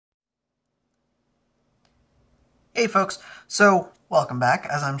Hey folks, so welcome back.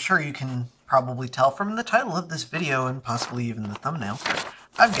 As I'm sure you can probably tell from the title of this video and possibly even the thumbnail,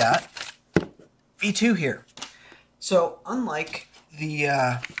 I've got V2 here. So unlike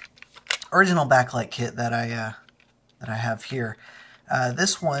the original backlight kit that I have here,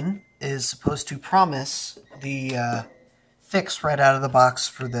 this one is supposed to promise the fix right out of the box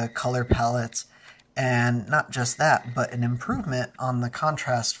for the color palettes, and not just that, but an improvement on the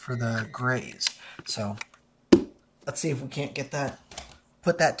contrast for the grays. So let's see if we can't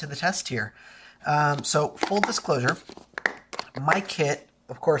put that to the test here. So full disclosure, my kit,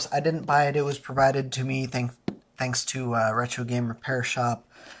 of course, I didn't buy it. It was provided to me thanks to Retro Game Repair Shop.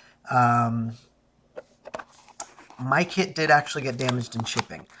 My kit did actually get damaged in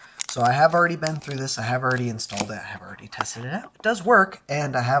shipping. So I have already been through this. I have already installed it. I have already tested it out. It does work,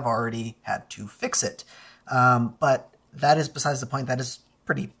 and I have already had to fix it. But that is besides the point. That is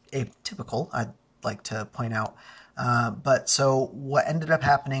pretty atypical, I'd like to point out. But so what ended up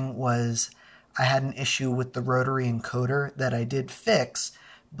happening was I had an issue with the rotary encoder that I did fix,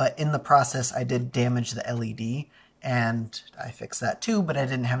 but in the process I did damage the LED, and I fixed that too, but I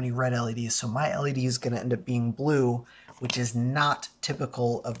didn't have any red LEDs, so my LED is going to end up being blue, which is not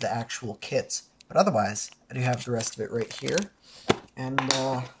typical of the actual kits. But otherwise, I do have the rest of it right here. And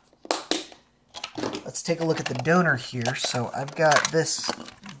let's take a look at the donor here. So I've got this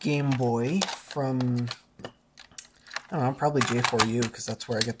Game Boy from, I don't know, probably J4U, because that's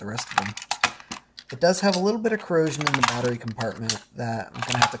where I get the rest of them. It does have a little bit of corrosion in the battery compartment that I'm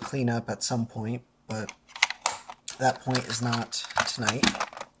going to have to clean up at some point, but that point is not tonight.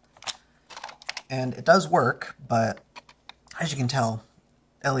 And it does work, but as you can tell,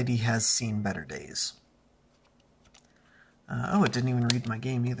 LED has seen better days. Oh, it didn't even read my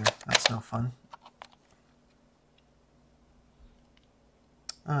game either. That's no fun.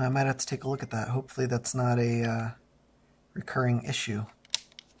 I might have to take a look at that. Hopefully that's not a recurring issue.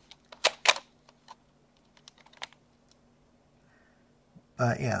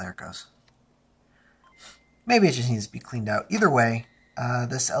 But yeah, there it goes. Maybe it just needs to be cleaned out. Either way,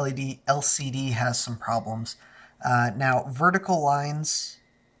 this LCD has some problems. Now, vertical lines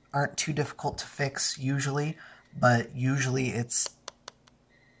aren't too difficult to fix usually, but usually it's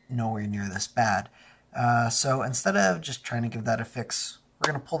nowhere near this bad. So instead of just trying to give that a fix,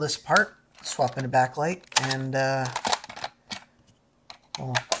 we're going to pull this apart, swap in a backlight, and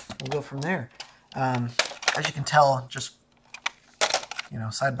we'll go from there. As you can tell, just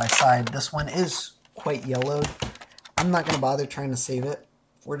side by side, this one is quite yellowed. I'm not going to bother trying to save it.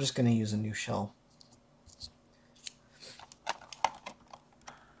 We're just going to use a new shell.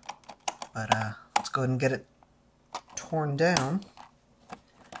 But let's go ahead and get it torn down.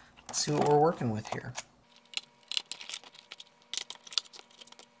 Let's see what we're working with here.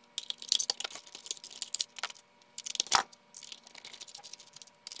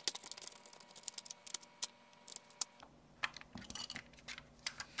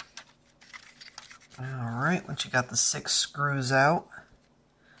 Alright, once you got the 6 screws out,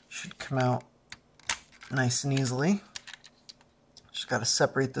 should come out nice and easily. Just got to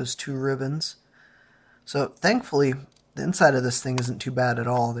separate those 2 ribbons. So thankfully, the inside of this thing isn't too bad at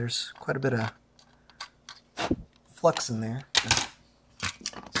all. There's quite a bit of flux in there.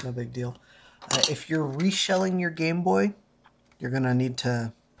 It's no big deal. If you're reshelling your Game Boy, you're going to need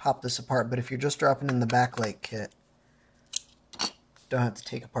to pop this apart. But if you're just dropping in the backlight kit, don't have to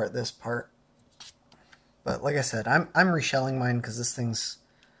take apart this part. But like I said, I'm reshelling mine because this thing's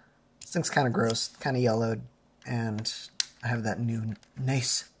kind of gross, kind of yellowed, and I have that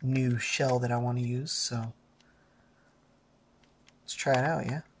nice new shell that I want to use. So let's try it out,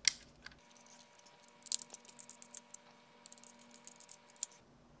 yeah.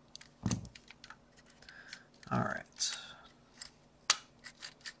 All right.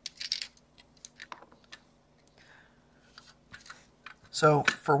 So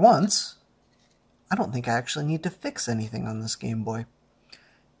for once, I don't think I actually need to fix anything on this Game Boy.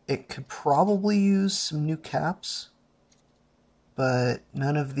 It could probably use some new caps, but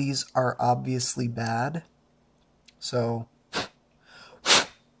none of these are obviously bad. So I'm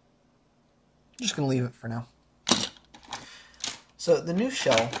just going to leave it for now. So the new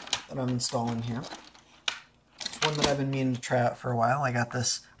shell that I'm installing here, it's one that I've been meaning to try out for a while. I got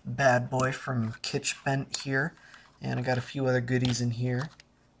this bad boy from kitsch-bent here, and I got a few other goodies in here.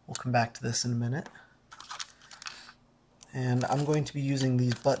 We'll come back to this in a minute. And I'm going to be using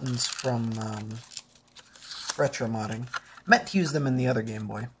these buttons from Retro Modding. I meant to use them in the other Game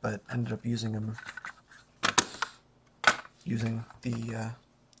Boy, but ended up using them.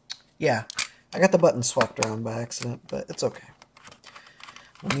 Yeah, I got the buttons swapped around by accident, but it's okay.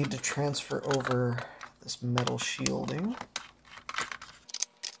 We'll need to transfer over this metal shielding.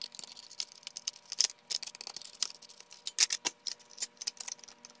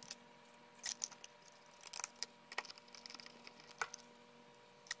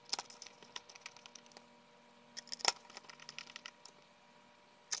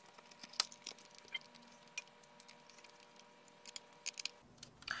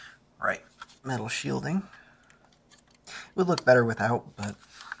 Right, metal shielding. It would look better without, but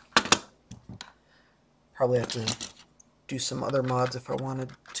probably have to do some other mods if I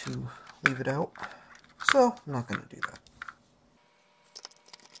wanted to leave it out. So I'm not going to do that.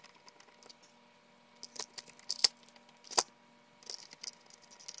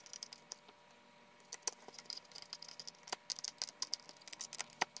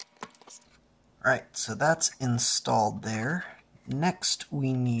 Alright, so that's installed there. Next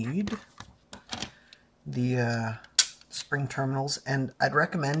we need the spring terminals, and I'd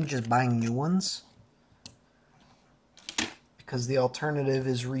recommend just buying new ones, because the alternative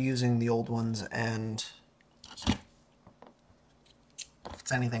is reusing the old ones, and if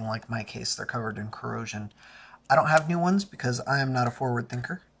it's anything like my case, they're covered in corrosion. I don't have new ones because I am not a forward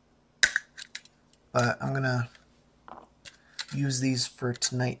thinker, but I'm gonna use these for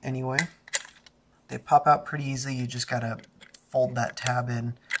tonight anyway. They pop out pretty easily. You just gotta fold that tab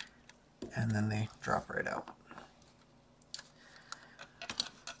in and then they drop right out.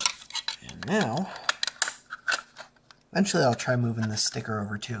 And now, eventually I'll try moving this sticker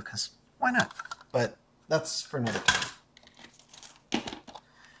over too, because why not? But that's for another time.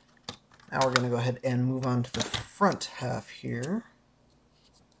 Now we're going to go ahead and move on to the front half here.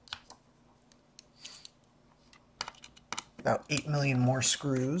 About 8 million more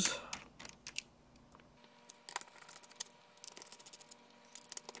screws.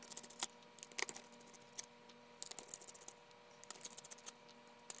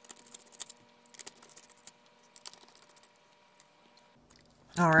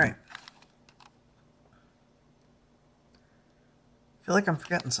 Alright. I feel like I'm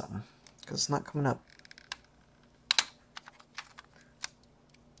forgetting something, because it's not coming up.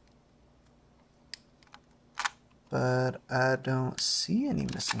 But I don't see any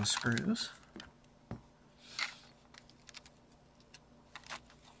missing screws.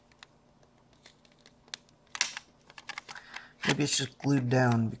 Maybe it's just glued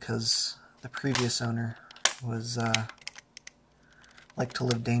down because the previous owner was like to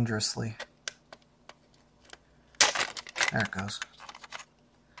live dangerously. There it goes.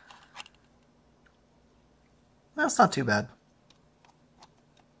 That's not too bad.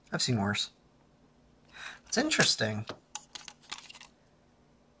 I've seen worse. What's interesting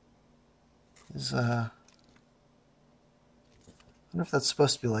is, I wonder if that's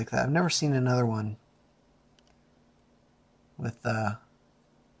supposed to be like that. I've never seen another one with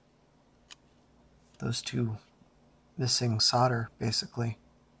those two missing solder, basically.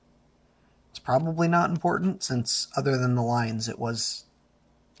 It's probably not important, since other than the lines, it was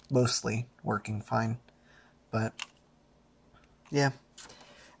mostly working fine. But, yeah.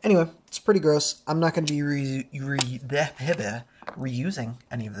 Anyway, it's pretty gross. I'm not going to be reusing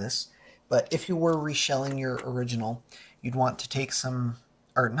any of this. But if you were reshelling your original, you'd want to take some,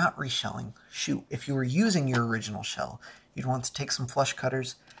 or not reshelling, shoot. If you were using your original shell, you'd want to take some flush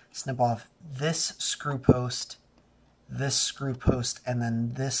cutters, snip off this screw post, and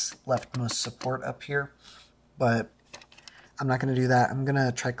then this leftmost support up here. But I'm not going to do that. I'm going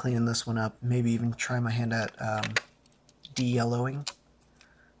to try cleaning this one up, maybe even try my hand at de-yellowing.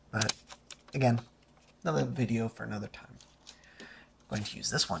 But again, another video for another time. I'm going to use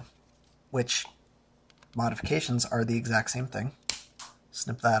this one, which modifications are the exact same thing.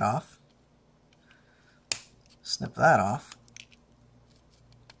 Snip that off. Snip that off.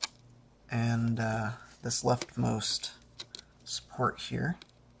 And this leftmost support here.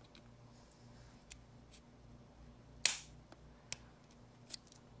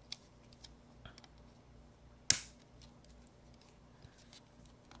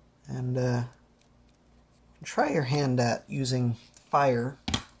 And try your hand at using fire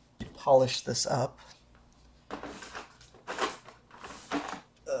to polish this up.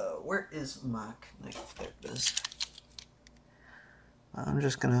 Where is my knife? There it is. I'm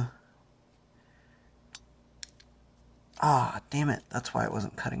just gonna... Ah, damn it. That's why it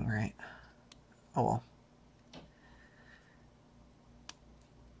wasn't cutting right. Oh well.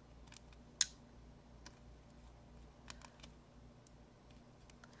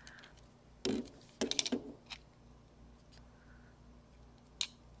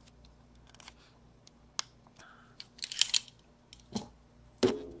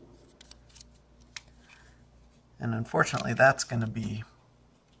 And unfortunately, that's going to be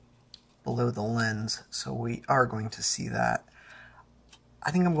below the lens, so we are going to see that.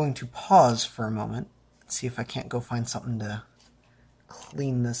 I think I'm going to pause for a moment and see if I can't go find something to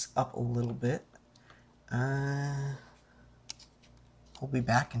clean this up a little bit. We'll be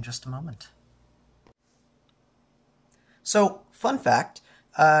back in just a moment. So, fun fact,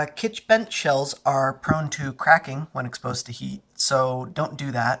 kitsch-bent shells are prone to cracking when exposed to heat, so don't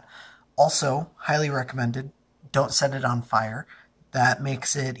do that. Also, highly recommended, don't set it on fire. That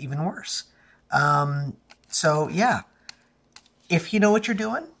makes it even worse. So yeah, if you know what you're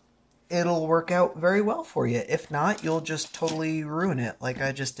doing, it'll work out very well for you. If not, you'll just totally ruin it like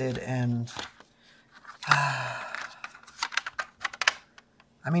I just did, and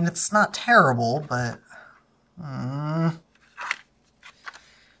I mean, it's not terrible, but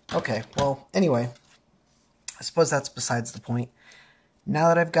okay, well, anyway, I suppose that's besides the point. Now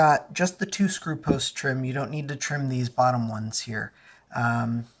that I've got just the 2 screw posts trim, you don't need to trim these bottom ones here.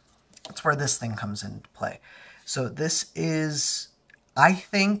 That's where this thing comes into play. So this is, I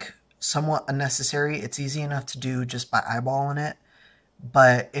think, somewhat unnecessary. It's easy enough to do just by eyeballing it,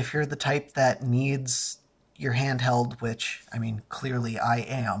 but if you're the type that needs your handheld, which, I mean, clearly I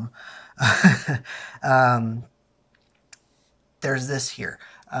am, there's this here.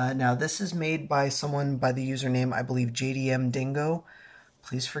 Now, this is made by someone by the username, I believe, JDM Dingo.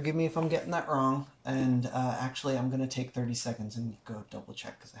 Please forgive me if I'm getting that wrong. And actually, I'm going to take 30 seconds and go double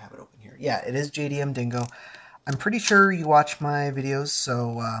check because I have it open here. Yeah, it is JDM Dingo. I'm pretty sure you watch my videos,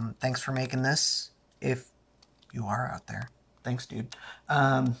 so thanks for making this, if you are out there. Thanks, dude.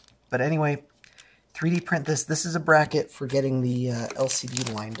 But anyway, 3D print this. This is a bracket for getting the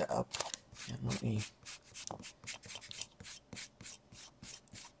LCD lined up. And let me...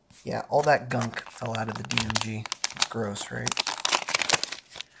 Yeah, all that gunk fell out of the DMG. It's gross, right?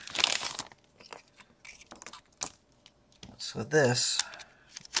 So this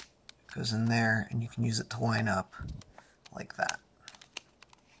goes in there, and you can use it to line up like that.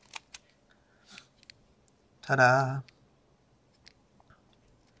 Ta-da!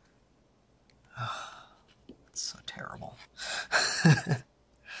 Oh, it's so terrible.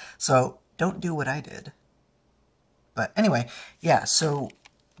 So don't do what I did. But anyway, yeah, so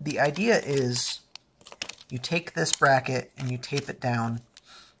the idea is you take this bracket and you tape it down.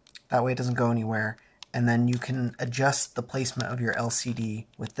 That way it doesn't go anywhere. And then you can adjust the placement of your LCD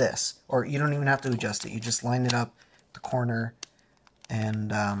with this. Or you don't even have to adjust it. You just line it up the corner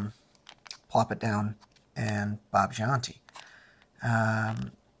and plop it down, and Bob's your auntie.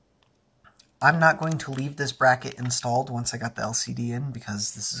 I'm not going to leave this bracket installed once I got the LCD in,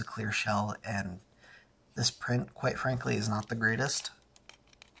 because this is a clear shell, and this print, quite frankly, is not the greatest.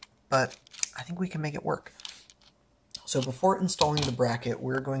 But I think we can make it work. So before installing the bracket,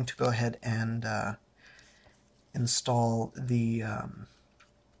 we're going to go ahead and install the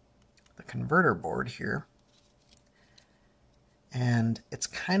converter board here. And it's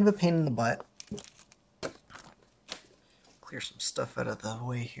kind of a pain in the butt. Clear some stuff out of the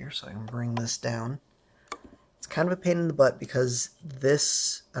way here so I can bring this down. It's kind of a pain in the butt because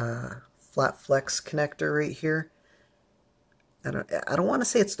this flat flex connector right here, I don't want to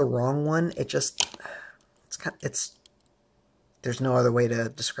say it's the wrong one. There's no other way to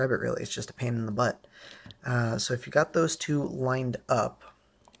describe it really. It's just a pain in the butt. So if you got those two lined up,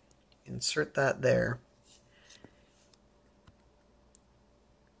 insert that there.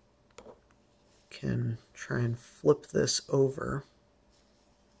 Can try and flip this over.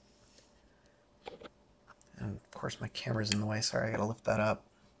 And of course my camera's in the way. Sorry, I gotta lift that up.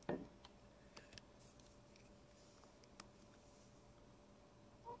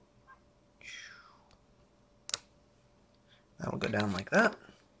 That'll go down like that.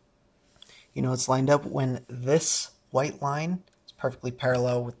 You know it's lined up when this white line is perfectly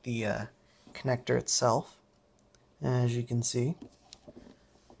parallel with the connector itself, as you can see.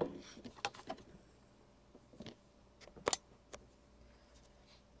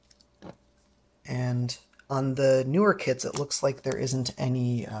 And on the newer kits, it looks like there isn't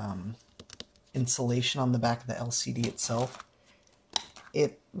any insulation on the back of the LCD itself.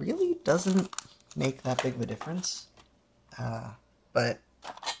 It really doesn't make that big of a difference. But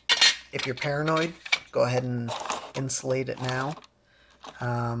if you're paranoid, go ahead and insulate it now.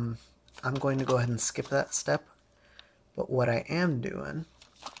 I'm going to go ahead and skip that step. But what I am doing,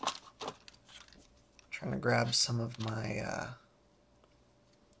 trying to grab some of my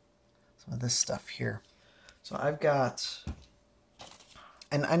some of this stuff here. So I've got,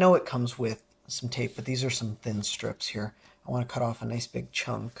 and I know it comes with some tape, but these are some thin strips here. I want to cut off a nice big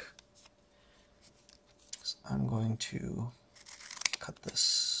chunk. So I'm going to cut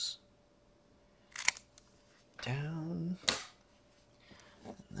this down,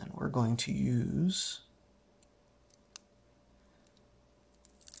 and then we're going to use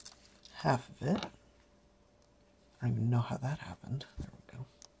half of it. I don't even know how that happened. There we go.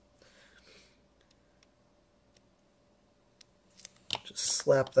 Just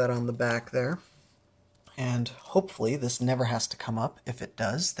slap that on the back there. And hopefully this never has to come up. If it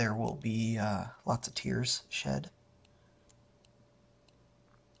does, there will be lots of tears shed.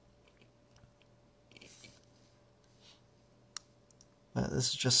 But this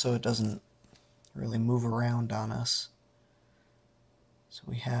is just so it doesn't really move around on us. So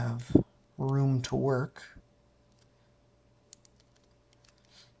we have room to work.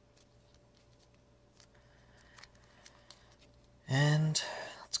 And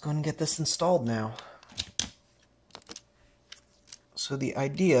let's go and get this installed now. So the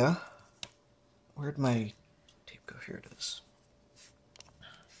idea, where'd my tape go? Here it is.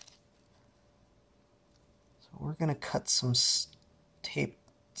 So we're going to cut some tape,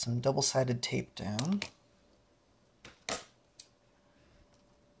 some double-sided tape down.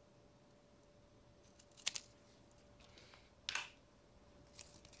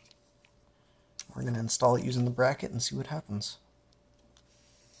 We're going to install it using the bracket and see what happens.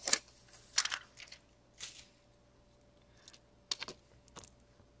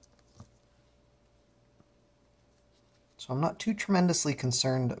 So I'm not too tremendously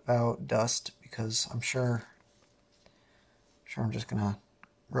concerned about dust because I'm sure I'm just going to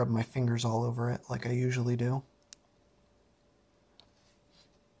rub my fingers all over it like I usually do.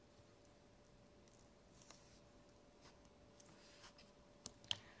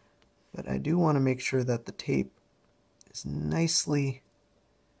 But I do want to make sure that the tape is nicely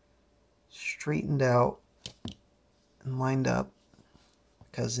straightened out and lined up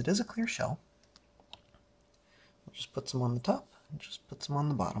because it is a clear shell. We'll just put some on the top and just put some on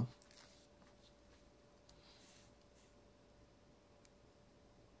the bottom.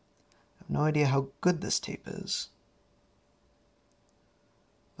 I have no idea how good this tape is,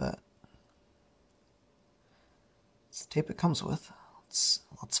 but it's the tape it comes with.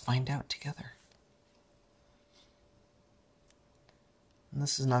 Let's find out together. And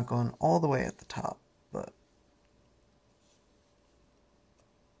this is not going all the way at the top, but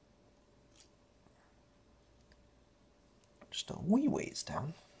just a wee ways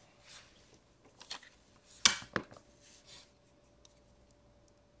down.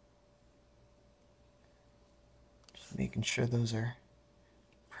 Just making sure those are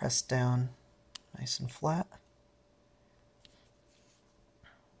pressed down nice and flat.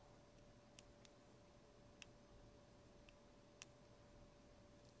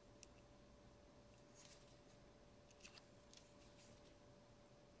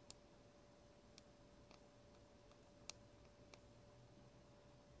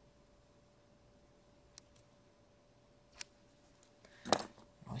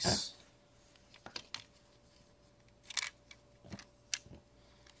 Nice.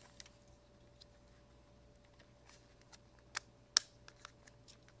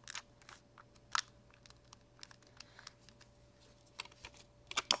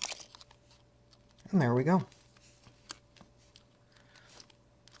 And there we go.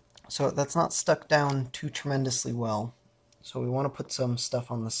 So that's not stuck down too tremendously well. So we want to put some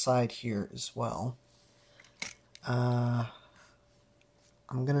stuff on the side here as well.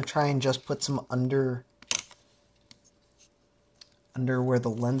 I'm going to try and just put some under where the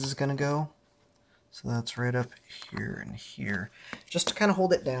lens is going to go. So that's right up here and here. Just to kind of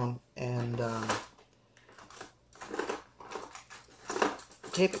hold it down. And the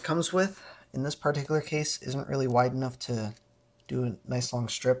tape it comes with, in this particular case, isn't really wide enough to do a nice long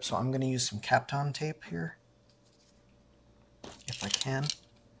strip. So I'm going to use some Kapton tape here, if I can.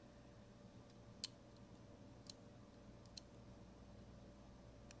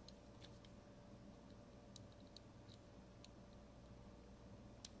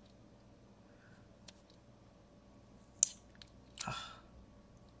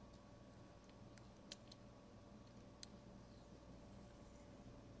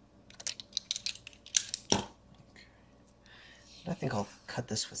 I think I'll cut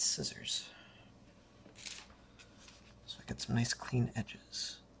this with scissors so I get some nice clean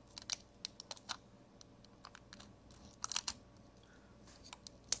edges.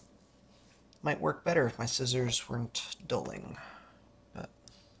 Might work better if my scissors weren't dulling, but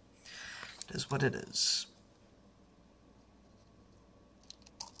it is what it is.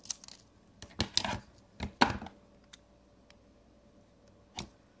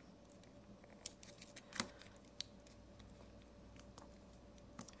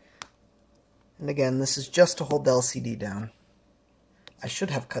 And again, this is just to hold the LCD down. I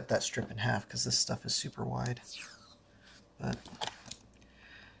should have cut that strip in half because this stuff is super wide. But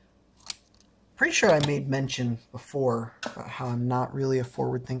Pretty sure I made mention before about how I'm not really a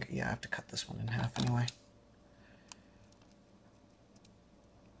forward thinker. Yeah, I have to cut this one in half anyway.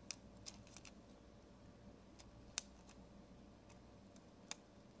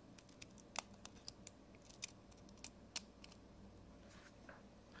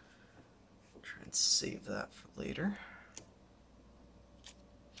 Try and save that for later.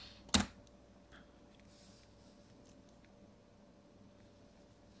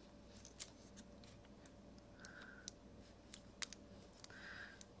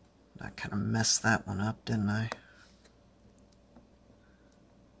 I kind of messed that one up, didn't I?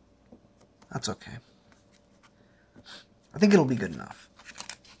 That's okay. I think it'll be good enough.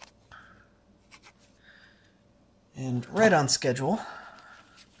 And right on schedule.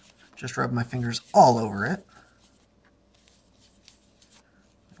 Just rub my fingers all over it.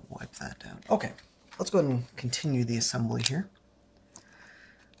 Wipe that down. Okay, let's go ahead and continue the assembly here.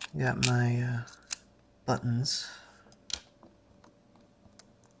 Got my buttons.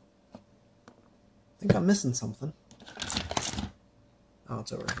 I think I'm missing something. Oh,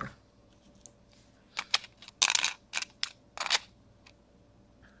 it's over here.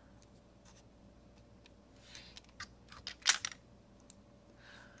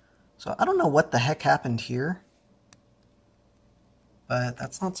 So I don't know what the heck happened here, but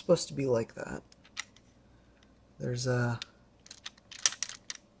that's not supposed to be like that. There's both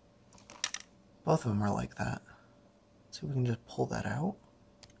of them are like that. Let's see if we can just pull that out.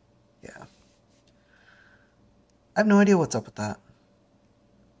 Yeah. I have no idea what's up with that.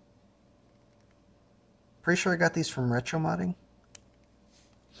 Pretty sure I got these from retro modding.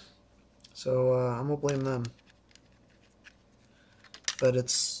 So I'm gonna blame them. But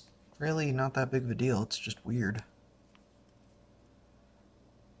it's really not that big of a deal, it's just weird.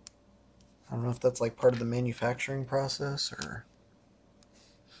 I don't know if that's like part of the manufacturing process or...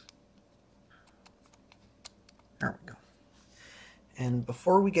 There we go. And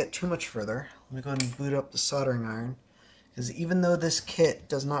before we get too much further, let me go ahead and boot up the soldering iron, because even though this kit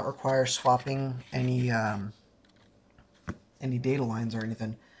does not require swapping any data lines or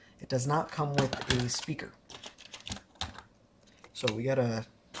anything, it does not come with a speaker. So we gotta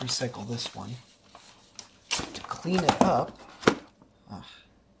recycle this one. To clean it up,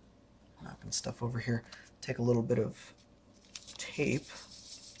 knocking stuff over here, take a little bit of tape.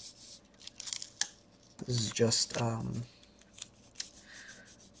 This is just, what's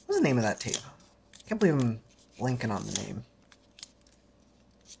the name of that tape? I can't believe I'm blanking on the name.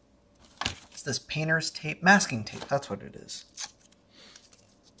 It's this painter's tape, masking tape, that's what it is.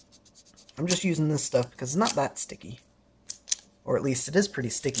 I'm just using this stuff because it's not that sticky. Or at least it is pretty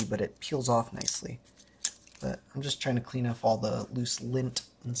sticky, but it peels off nicely. But I'm just trying to clean off all the loose lint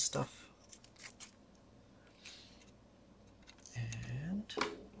and stuff. And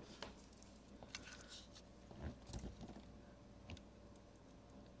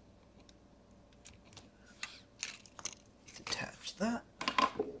detach that.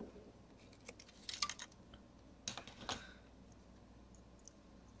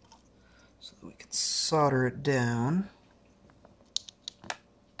 So that we can solder it down.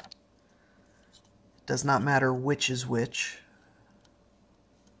 Does not matter which is which.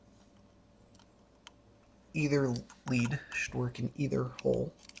 Either lead should work in either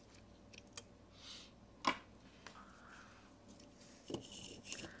hole.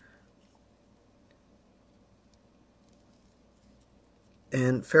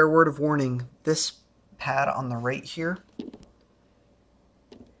 And fair word of warning, this pad on the right here,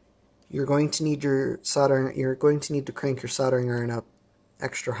 you're going to need to crank your soldering iron up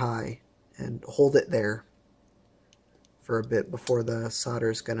extra high and hold it there for a bit before the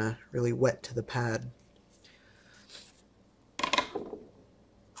solder is gonna really wet to the pad.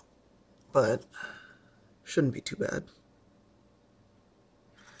 But shouldn't be too bad.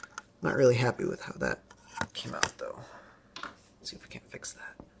 Not really happy with how that came out though. Let's see if we can't fix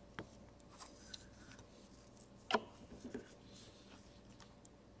that.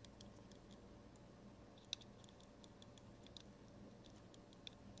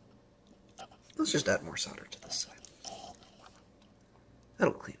 Let's just add more solder to this side.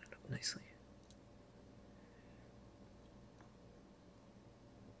 That'll clean it up nicely.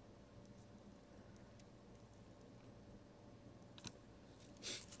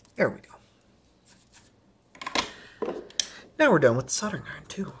 There we go. Now we're done with the soldering iron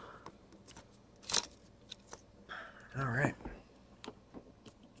too. Alright.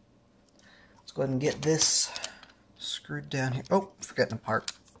 Let's go ahead and get this screwed down here. Oh, forgetting a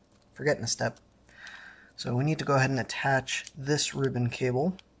part. Forgetting a step. So we need to go ahead and attach this ribbon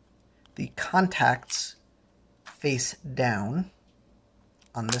cable. The contacts face down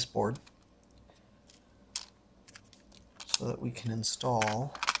on this board. so that we can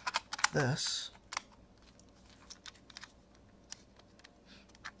install this.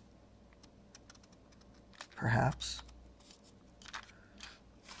 Perhaps.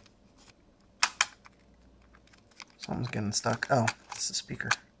 Something's getting stuck. Oh, it's the speaker.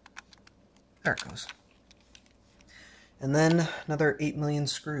 There it goes. And then another 8 million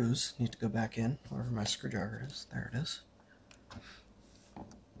screws need to go back in, wherever my screwdriver is. There it is.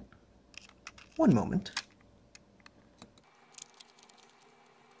 One moment.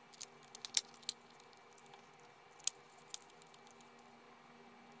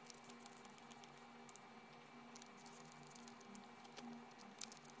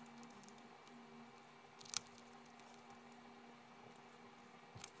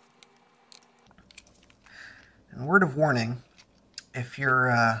 And word of warning, if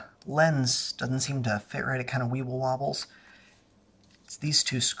your lens doesn't seem to fit right, it kind of weeble wobbles, it's these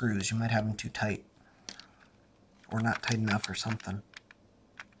two screws. You might have them too tight, or not tight enough or something.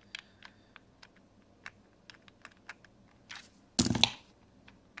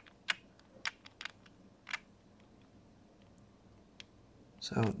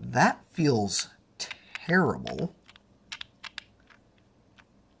 So that feels terrible.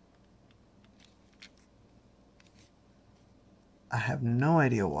 I have no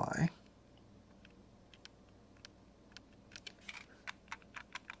idea why.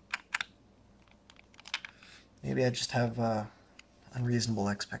 Maybe I just have unreasonable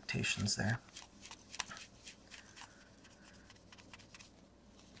expectations there.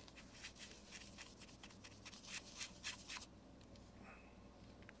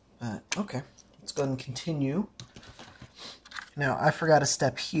 Okay, let's go ahead and continue. Now, I forgot a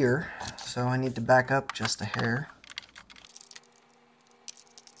step here, so I need to back up just a hair.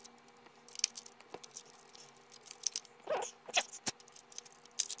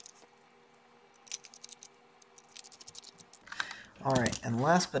 Alright, and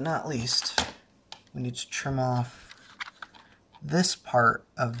last but not least, we need to trim off this part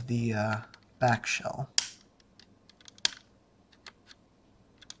of the back shell.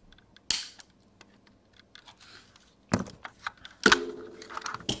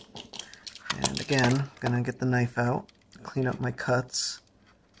 And again, I'm gonna get the knife out, clean up my cuts,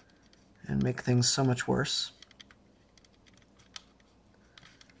 and make things so much worse.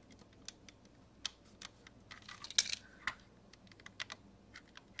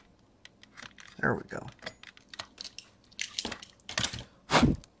 There we go.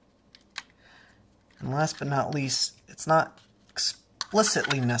 And last but not least, it's not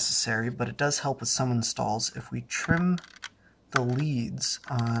explicitly necessary, but it does help with some installs if we trim the leads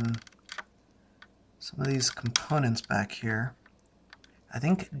on some of these components back here. I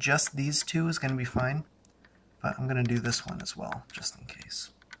think just these two is going to be fine, but I'm going to do this one as well, just in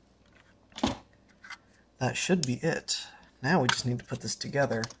case. That should be it. Now we just need to put this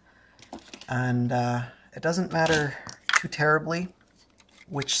together. And it doesn't matter too terribly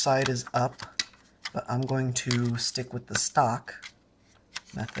which side is up, but I'm going to stick with the stock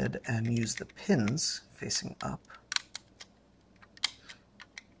method and use the pins facing up.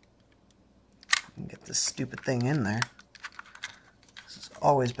 And get this stupid thing in there. This has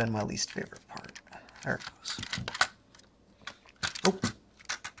always been my least favorite part. There it goes. Oh,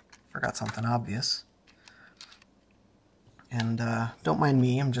 forgot something obvious. And don't mind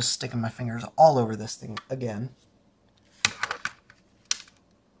me, I'm just sticking my fingers all over this thing again.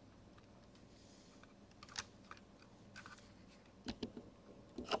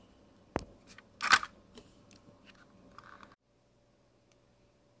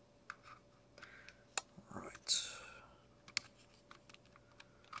 Right.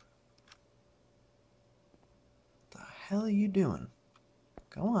 What the hell are you doing?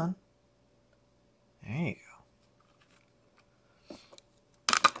 Go on. There you go.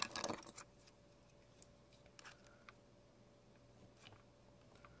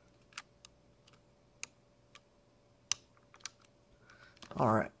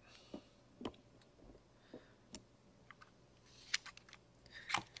 All right.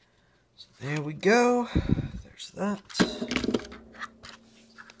 So there we go. There's that.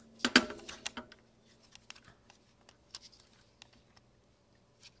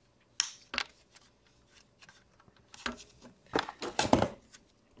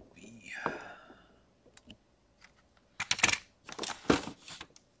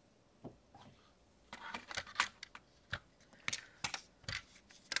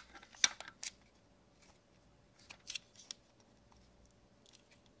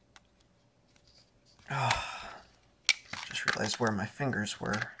 Just realized where my fingers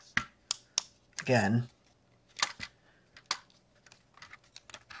were again.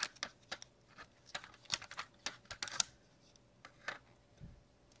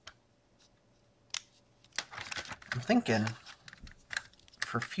 I'm thinking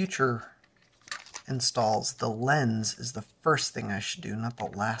for future installs, the lens is the first thing I should do, not the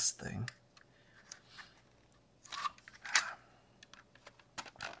last thing.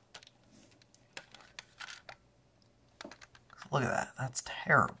 Look at that. That's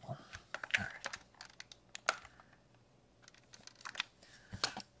terrible. All right.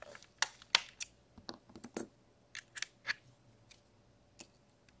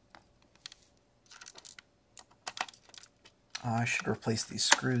 I should replace these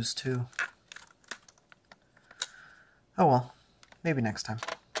screws too. Oh well, maybe next time.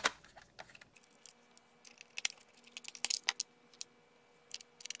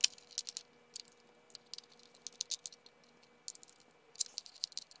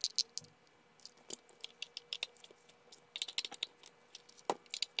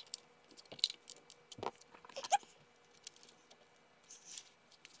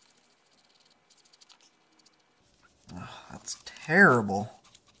 That's terrible.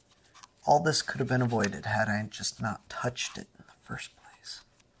 All this could have been avoided had I just not touched it in the first place.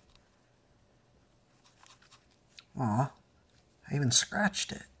 Aw, I even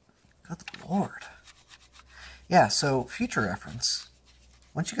scratched it. Good Lord. Yeah, so future reference.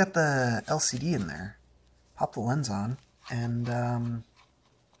 Once you got the LCD in there, pop the lens on, and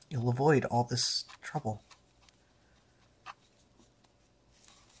you'll avoid all this trouble.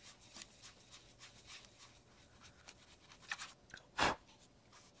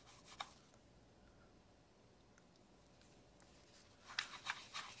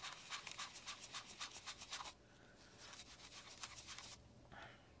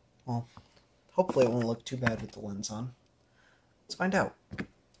 Well, hopefully it won't look too bad with the lens on. Let's find out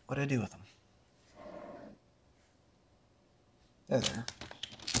what I do with them. There.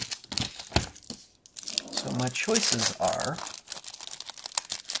 So my choices are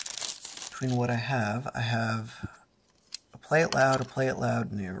between what I have a Play It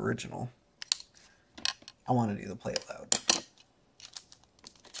Loud, and the original. I want to do the Play It Loud.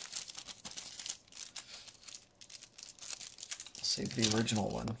 Save the original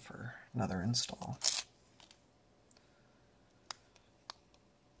one for another install.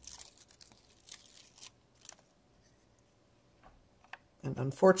 And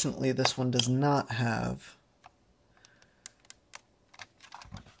unfortunately, this one does not have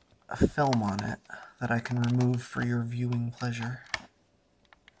a film on it that I can remove for your viewing pleasure.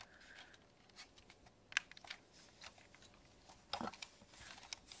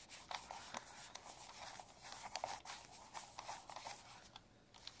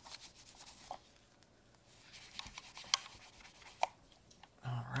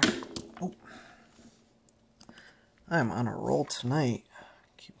 Alright. Oh. I'm on a roll tonight.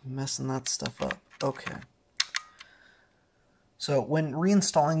 Keep messing that stuff up. Okay. So when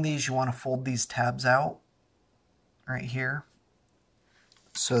reinstalling these, you want to fold these tabs out right here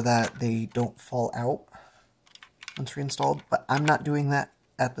so that they don't fall out once reinstalled. But I'm not doing that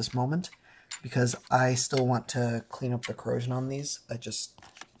at this moment because I still want to clean up the corrosion on these. I just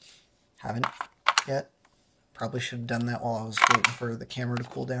haven't yet. Probably should have done that while I was waiting for the camera to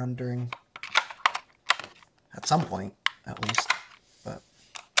cool down at some point, at least. But,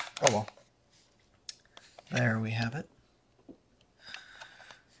 oh well. There we have it.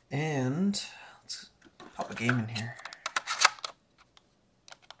 And let's pop a game in here.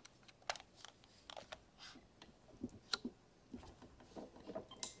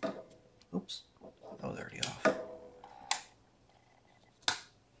 Oops, that was already off.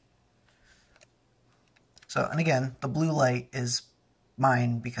 So, and again, the blue light is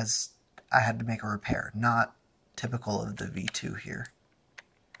mine because I had to make a repair, not typical of the V2 here.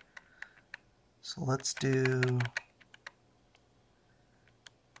 So let's do...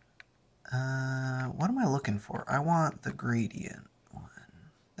 what am I looking for? I want the gradient one.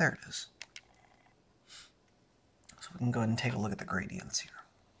 There it is. So we can go ahead and take a look at the gradients here.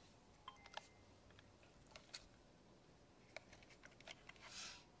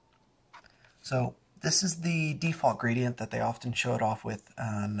 So this is the default gradient that they often show it off with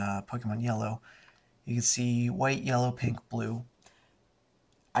on Pokemon Yellow. You can see white, yellow, pink, blue.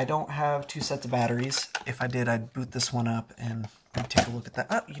 I don't have two sets of batteries. If I did, I'd boot this one up and take a look at that.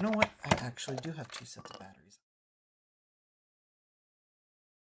 Oh, you know what? I actually do have two sets of batteries.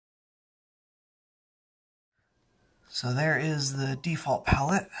 So there is the default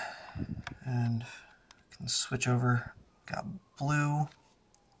palette. And I can switch over. Got blue.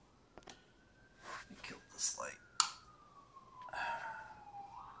 Kill this light.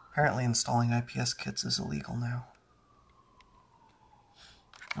 Apparently installing IPS kits is illegal now.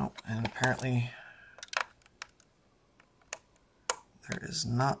 Oh, and apparently there is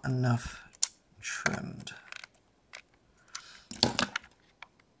not enough trimmed.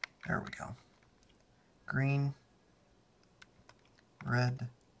 There we go. Green, red.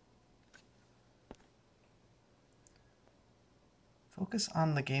 Focus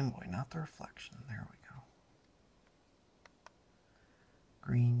on the Game Boy, not the reflection. There we go.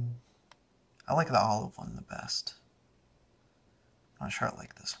 Green. I like the olive one the best. I'm not sure I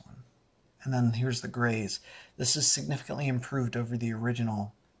like this one. And then here's the grays. This is significantly improved over the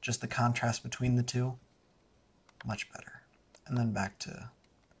original. Just the contrast between the two, much better. And then back to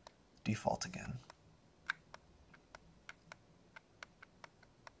default again.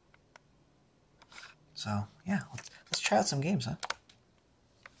 So yeah, let's try out some games, huh?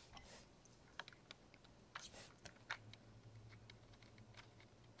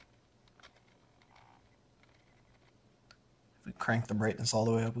 If we crank the brightness all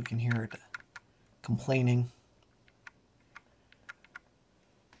the way up, we can hear it complaining.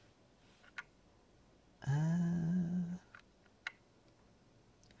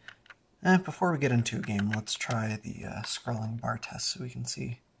 Before we get into a game, let's try the scrolling bar test so we can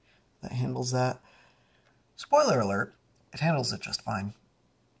see that handles that. Spoiler alert, it handles it just fine.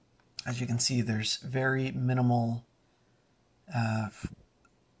 As you can see, there's very minimal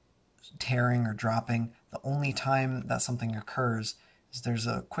tearing or dropping. The only time that something occurs is there's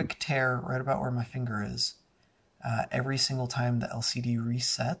a quick tear right about where my finger is every single time the LCD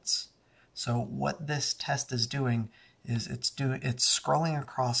resets. So what this test is doing is it's scrolling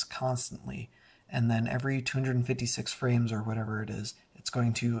across constantly, and then every 256 frames or whatever it is, it's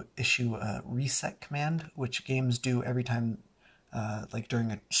going to issue a reset command, which games do every time, like during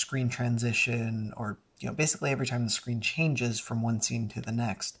a screen transition, or basically every time the screen changes from one scene to the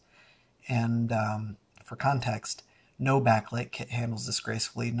next. And for context, no backlight kit handles this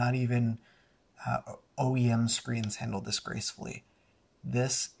gracefully. Not even OEM screens handle this gracefully.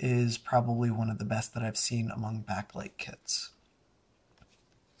 This is probably one of the best that I've seen among backlight kits.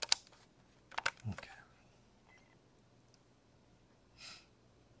 Okay.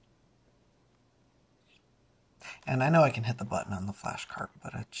 And I know I can hit the button on the flash cart,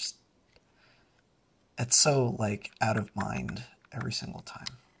 but it's so like out of mind every single time.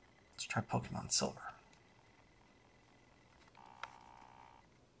 Let's try Pokemon Silver.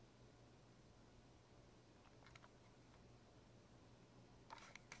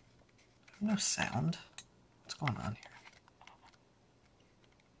 No sound. What's going on here?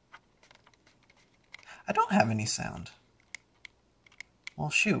 I don't have any sound. Well,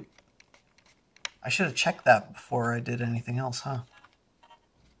 shoot. I should have checked that before I did anything else, huh?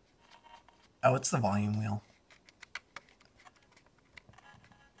 Oh, it's the volume wheel.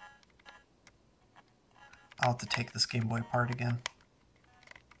 I'll have to take this Game Boy apart again.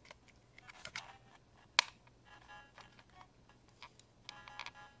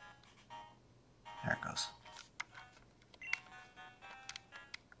 There it goes.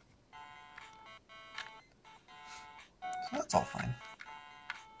 So that's all fine.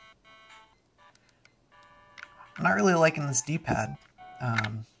 I'm not really liking this D-pad.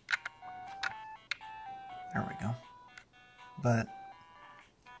 There we go. But,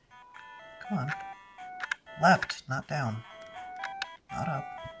 come on. Left, not down. Not up.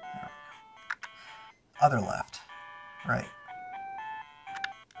 There we go. Other left. Right.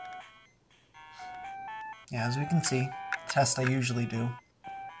 Yeah, as we can see, test I usually do.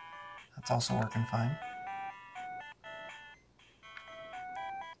 That's also working fine.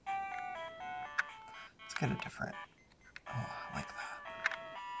 Let's get a different... Oh, I like that.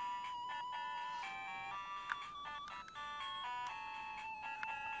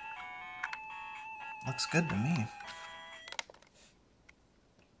 Looks good to me.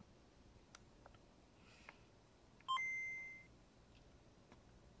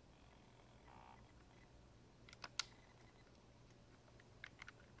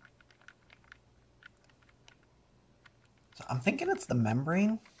 So I'm thinking it's the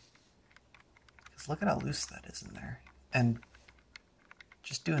membrane. Because look at how loose that is in there. And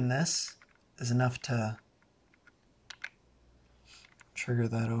just doing this is enough to trigger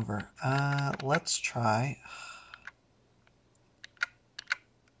that over. Let's try.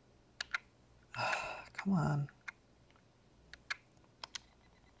 Come on.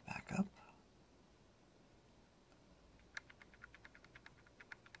 Back up.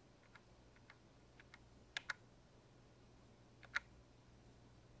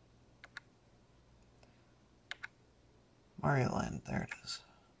 Mario Land, there it is.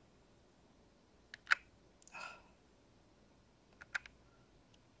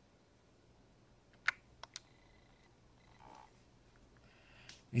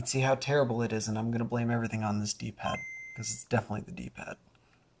 You can see how terrible it is, and I'm going to blame everything on this D-pad, because it's definitely the D-pad.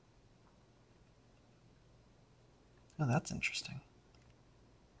 Oh, that's interesting.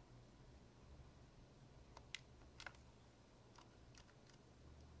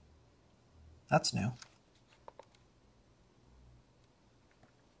 that's new.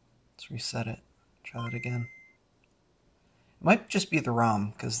 Let's reset it. Try that again. It might just be the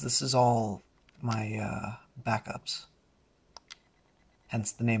ROM, because this is all my backups.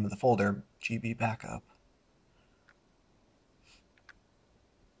 Hence the name of the folder, GB Backup.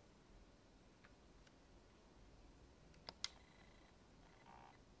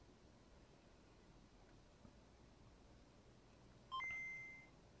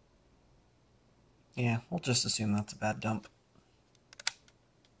 Yeah, we'll just assume that's a bad dump.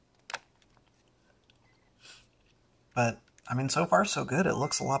 But, I mean, so far so good. It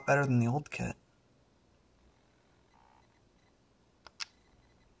looks a lot better than the old kit.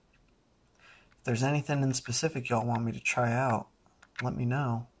 If there's anything in specific y'all want me to try out, let me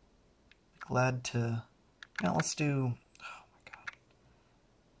know. Glad to... Yeah, let's do... Oh my god.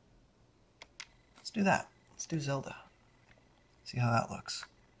 Let's do that. Let's do Zelda. See how that looks.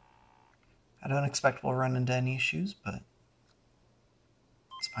 I don't expect we'll run into any issues, but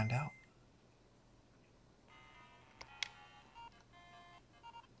let's find out.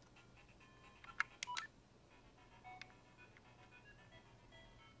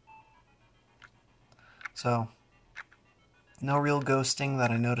 So, no real ghosting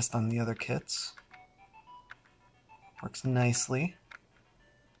that I noticed on the other kits. Works nicely.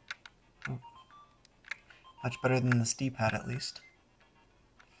 Much better than this D-pad at least.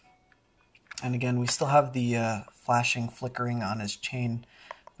 And again, we still have the flashing, flickering on his chain,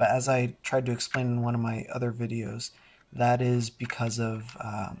 but as I tried to explain in one of my other videos, that is because of,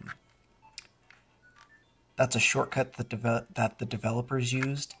 that's a shortcut that the developers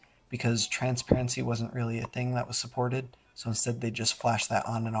used, because transparency wasn't really a thing that was supported, so instead they just flashed that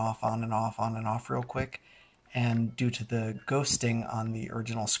on and off, on and off, on and off real quick, and due to the ghosting on the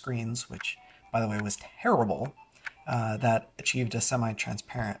original screens, which, by the way, was terrible, that achieved a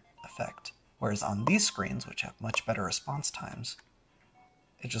semi-transparent effect. Whereas on these screens, which have much better response times,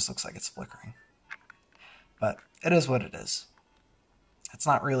 it just looks like it's flickering. But it is what it is. It's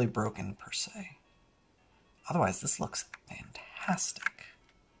not really broken per se. Otherwise, this looks fantastic.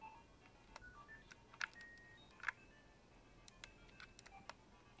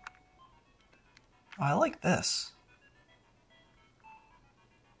 Oh, I like this.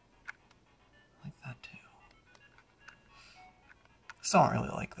 I like that too. Still don't really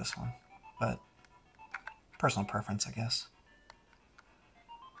like this one, but personal preference, I guess.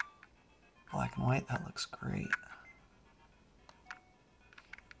 Black and white, that looks great.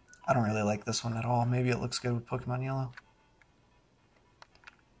 I don't really like this one at all. Maybe it looks good with Pokemon Yellow.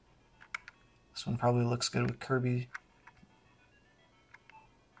 This one probably looks good with Kirby.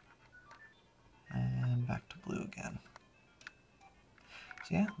 And back to blue again.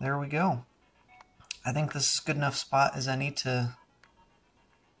 So yeah, there we go. I think this is a good enough spot as any to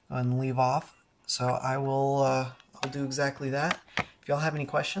go ahead and leave off. So I will I'll do exactly that. If y'all have any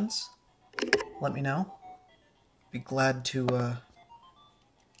questions, let me know. Be glad to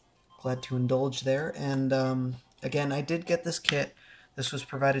indulge there. And again, I did get this kit. This was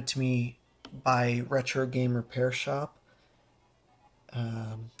provided to me by Retro Game Repair Shop.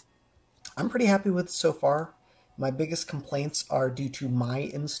 I'm pretty happy with it so far. My biggest complaints are due to my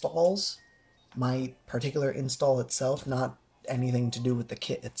installs, my particular install itself, not anything to do with the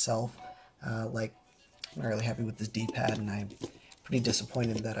kit itself. Like, I'm not really happy with this D-pad, and I'm pretty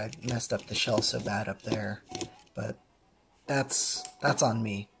disappointed that I messed up the shell so bad up there. But that's on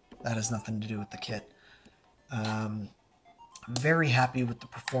me. That has nothing to do with the kit. I'm very happy with the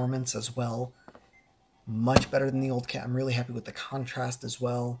performance as well. Much better than the old kit. I'm really happy with the contrast as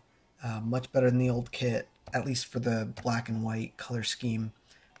well. Much better than the old kit, at least for the black and white color scheme.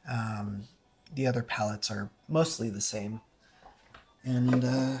 The other palettes are mostly the same. And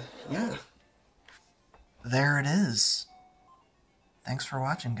yeah, there it is. Thanks for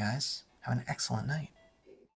watching, guys. Have an excellent night.